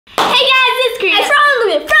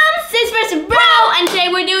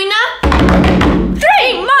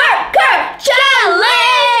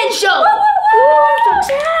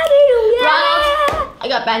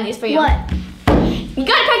got bad news for you. What? You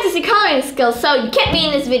gotta practice your coloring skills, so you can't be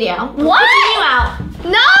in this video. What? You out.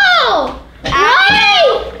 No!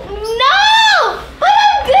 Why? No! But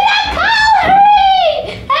I'm good at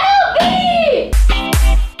coloring! Help me!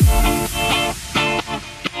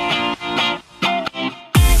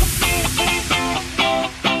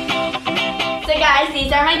 So guys,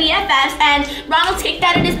 these are my BFFs, and Ronald's kicked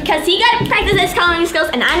out of this because he got to practice his coloring skills,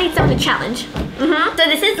 and I need something to challenge. So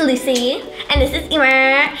this is Lucy, and this is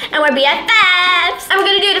Eimear, and we're BFFs. And we're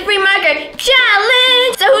gonna do the free marker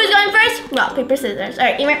challenge. So who's going first? Rock, paper, scissors. All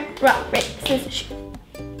right, Eimear, rock, paper, scissors, shoot.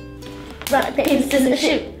 Rock, paper, scissors,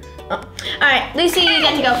 shoot. Oh. All right, Lucy, you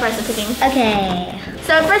get to go first at picking. Okay.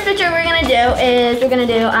 So the first picture we're gonna do is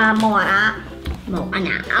Moana.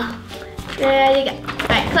 Moana. There you go. All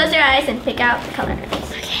right, close your eyes and pick out the colors.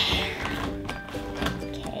 Okay.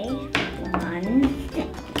 Okay. 1, 2,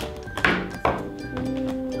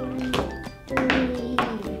 3.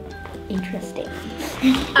 Interesting.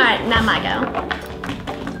 All right, now my go.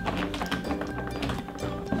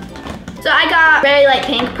 So I got very light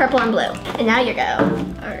pink, purple, and blue. And now your go.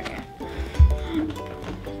 All right.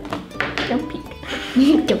 Don't peek.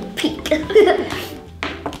 Don't peek.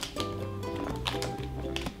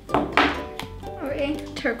 Okay,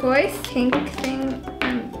 turquoise, pink thing,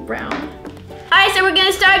 and brown. All right, so we're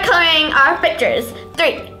gonna start coloring our pictures.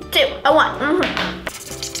 3, 2, 1.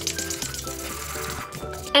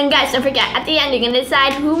 And guys, don't forget, at the end, you're gonna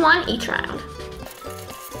decide who won each round.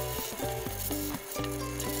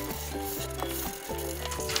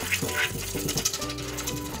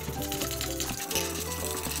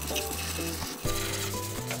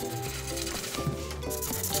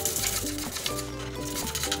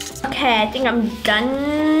 Okay, I think I'm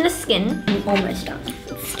done the skin. I'm almost done.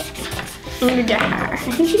 And the hair. I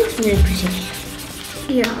think she looks really pretty.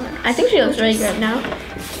 Yeah, I think she looks really good now.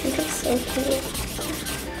 She looks so cool.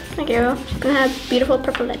 Thank you. She's gonna have beautiful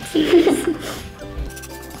purple lips.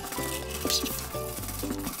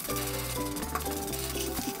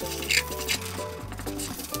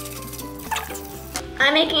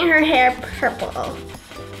 I'm making her hair purple.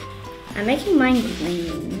 I'm making mine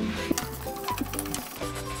green.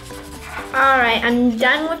 Alright, I'm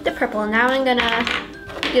done with the purple. Now I'm gonna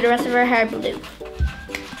do the rest of her hair blue.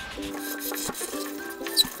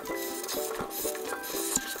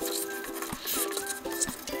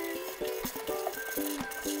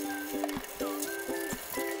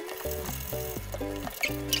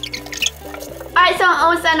 Alright, so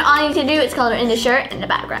almost done. All I need to do is color in the shirt and the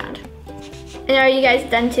background. And are you guys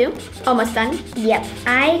done too? Almost done? Yep.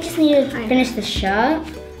 I just need to finish the shirt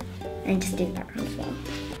and just do the background as well.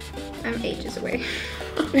 I'm ages away.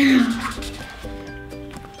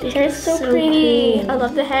 The hair is so pretty. cool. I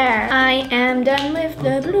love the hair. I am done with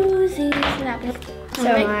the bluesies. So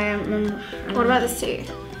What about the C?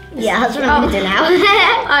 yeah, that's what I'm gonna do now.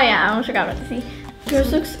 Oh yeah, I almost forgot about the C.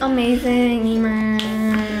 Yours looks amazing, Eimear.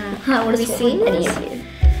 What Have you seen any this? of you?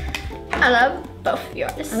 I love both of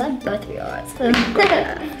yours. I love both of yours.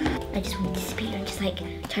 I just want to disappear and just like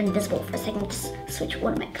turn invisible for a second, just switch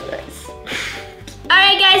one of my colors.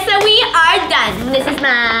 Alright guys, so we are done. This is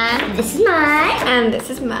mine. This is mine. And this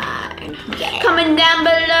is mine. Yeah. Comment down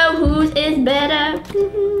below whose is better.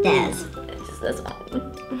 Des. This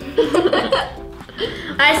one.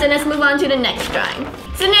 Alright, so let's move on to the next drawing.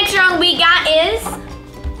 So the next drawing we got is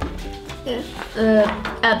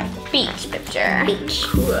a beach picture. Beach.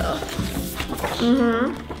 Cool.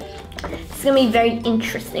 It's gonna be very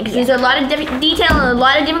interesting because there's a lot of different detail and a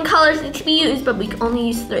lot of different colors to be used, but we can only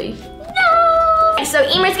use 3. No! So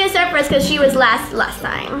Eimear's gonna start first because she was last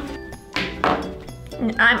time.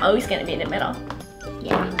 And I'm always gonna be in the middle.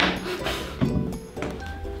 Yeah.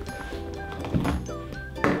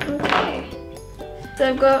 Okay. So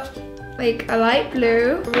I've got like a light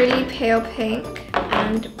blue, really pale pink,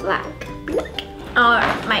 and black.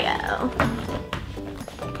 Alright, my go.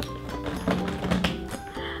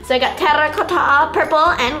 So I got terracotta, purple,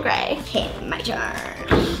 and gray. Okay, my turn.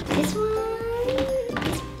 This one,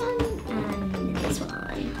 and this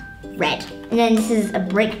one. Red. And then this is a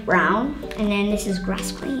brick brown, and then this is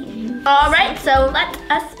grass green. Alright, so let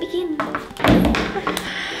us begin.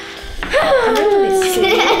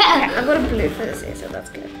 I've got a blue for this year, so that's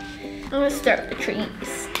good. I'm gonna start with the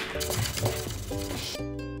trees.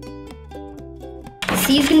 The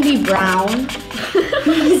sea's gonna be brown.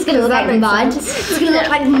 It's gonna look like mud. It's gonna look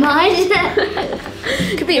like mud.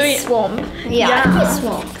 Could be a swamp. Yeah, it could be a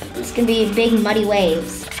swamp. It's gonna be big muddy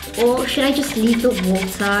waves. Or should I just leave the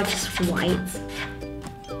water just white?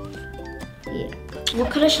 Yeah. What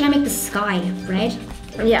color should I make the sky? Red?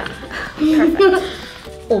 Yeah, perfect.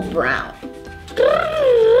 Or brown?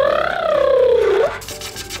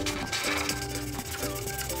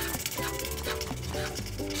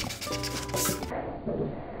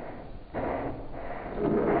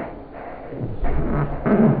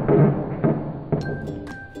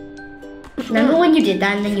 when you did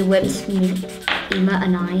that and then you whipped me, Eimear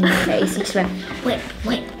and I in the face? You just went, whip.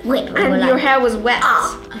 And your hair was wet.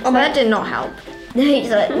 Oh, that did not help. No, you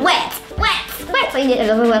just went, wet. So you did it,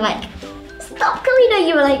 and we were like, stop, Karina.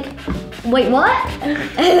 You were like, wait, what? And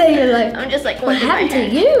then you were like, I'm just like, what happened to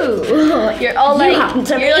you? You're all like,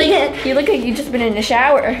 you're like, you look like you just been in the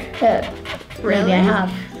shower. Really? I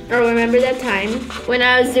have. Oh, remember that time when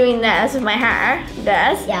I was doing this with my hair,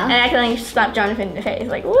 this, Yeah. and I accidentally slapped Jonathan in the face,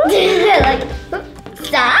 like, whoop. Like,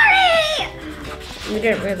 sorry. You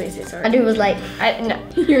didn't really say sorry. And he was like, No,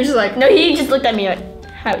 you were just like, no, he just looked at me like,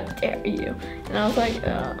 how dare you? And I was like,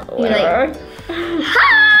 whatever.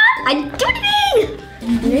 ha! I do anything.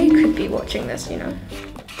 You could be watching this, you know.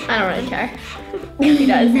 I don't really care. He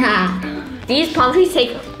does. Nah. These palm trees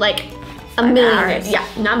take like a million hours. years. Yeah,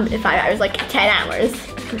 not 5 hours, like 10 hours.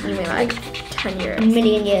 You mean like 10 years? A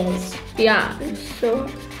million years. Yeah, so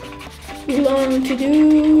long to do.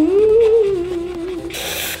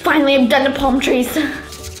 Finally, I'm done the palm trees.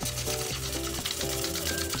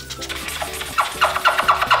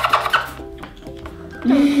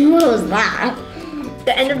 What was that?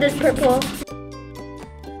 The end of this purple.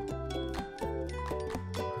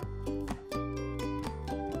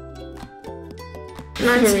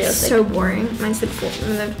 Mine's so boring. Mine's the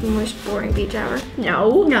most boring beach hour.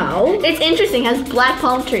 No. It's interesting. It has black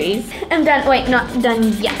palm trees. I'm done. Wait, not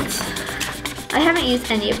done yet. I haven't used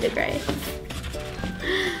any of the gray.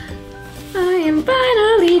 I am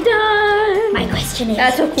finally done. My question is,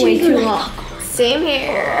 That took way too long. Same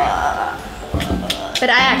here. But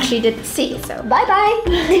I actually did C, so bye-bye.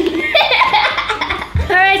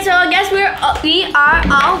 Alright, so I guess we are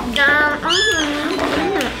all done.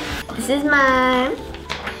 This is mine.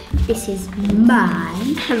 This is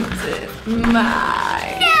mine.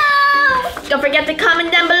 mine. No! Don't forget to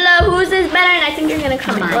comment down below whose is better, and I think you're gonna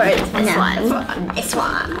comment for this one. This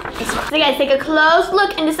one. So guys, take a close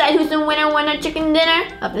look and decide who's the winner chicken dinner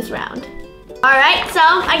of this round. Alright, so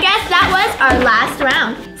I guess that was our last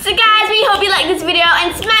round. So guys, we hope you liked this video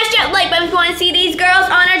and smash that like button if you want to see these girls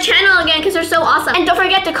on our channel again because they're so awesome. And don't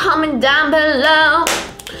forget to comment down below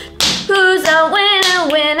who's a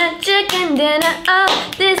winner chicken dinner of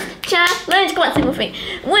this challenge. Come on, sing with me.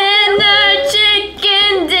 Winner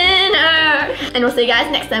chicken dinner. And we'll see you guys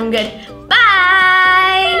next time. Good.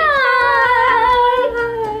 Bye.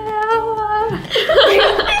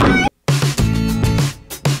 Bye.